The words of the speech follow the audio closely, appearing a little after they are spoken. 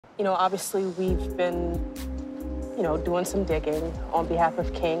You know, obviously we've been, doing some digging on behalf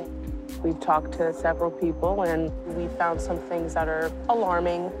of King. We've talked to several people, and we found some things that are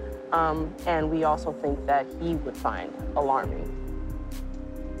alarming, and we also think that he would find alarming.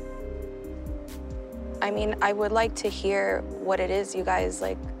 I mean, I would like to hear what it is you guys,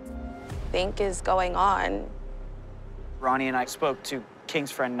 think is going on. Ronnie and I spoke to King's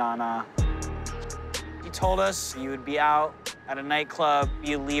friend, Nana. He told us you would be out at a nightclub,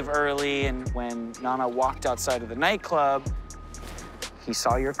 you leave early, and when Nana walked outside of the nightclub, he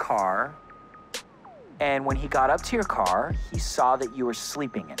saw your car, and when he got up to your car, he saw that you were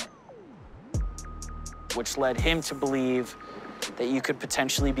sleeping in it, which led him to believe that you could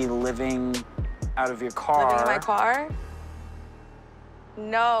potentially be living out of your car. Living in my car?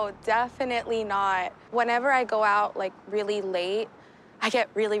 No, definitely not. Whenever I go out, really late, I get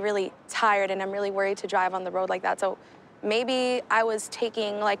really, really tired, and I'm really worried to drive on the road like that. So maybe I was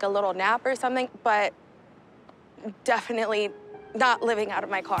taking, a little nap or something, but definitely not living out of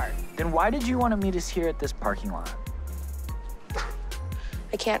my car. Then why did you want to meet us here at this parking lot?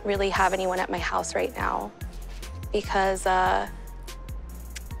 I can't really have anyone at my house right now because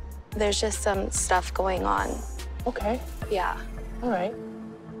there's just some stuff going on. Okay. Yeah. All right.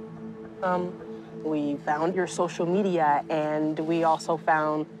 We found your social media, and we also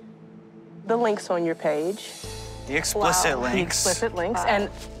found the links on your page. The explicit links. The explicit links, Wow. and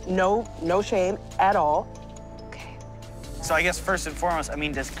no shame at all. Okay. So I guess first and foremost,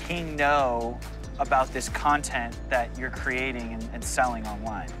 does King know about this content that you're creating and selling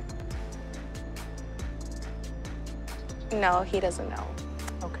online? No, he doesn't know.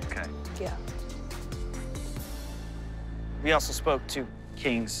 Okay. Yeah. We also spoke to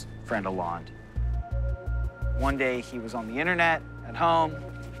King's friend, Alond. One day he was on the internet at home,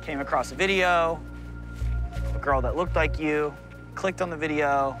 came across a video, a girl that looked like you, clicked on the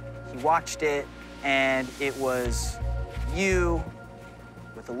video, he watched it, and it was you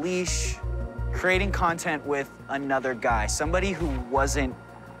with a leash, creating content with another guy, somebody who wasn't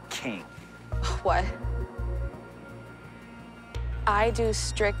King. What? I do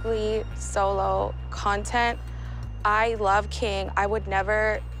strictly solo content. I love King. I would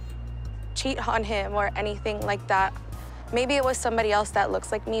never cheat on him or anything like that. Maybe it was somebody else that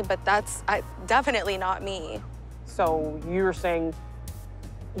looks like me, but that's definitely not me. So you're saying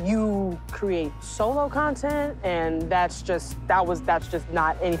you create solo content, and that's just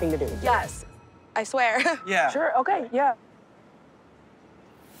not anything to do? Yes, I swear. Yeah. Sure, okay, yeah.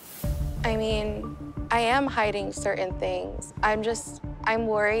 I mean, I am hiding certain things. I'm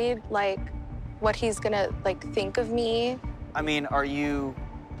worried, what he's gonna, think of me.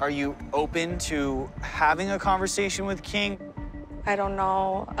 Are you open to having a conversation with King? I don't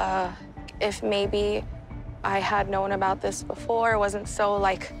know if maybe I had known about this before. It wasn't so,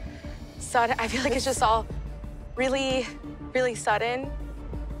 sudden. I feel like it's just all really, really sudden.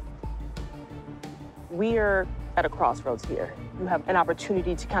 We are at a crossroads here. You have an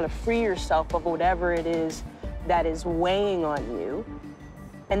opportunity to kind of free yourself of whatever it is that is weighing on you,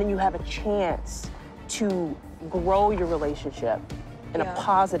 and then you have a chance to grow your relationship in a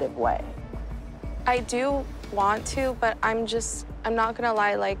positive way. I do want to, but I'm not gonna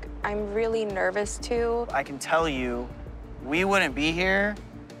lie, I'm really nervous too. I can tell you, we wouldn't be here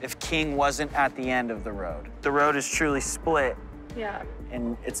if King wasn't at the end of the road. The road is truly split. Yeah.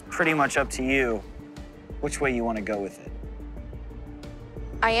 And it's pretty much up to you which way you want to go with it.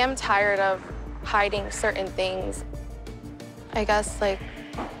 I am tired of hiding certain things. I guess,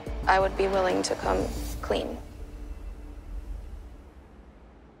 I would be willing to come clean.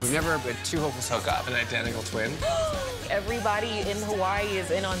 We've never been two hopefuls hook up. An identical twin. Everybody in Hawaii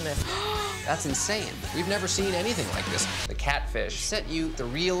is in on this. That's insane. We've never seen anything like this. The Catfish sent you the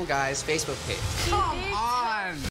real guy's Facebook page. Come on!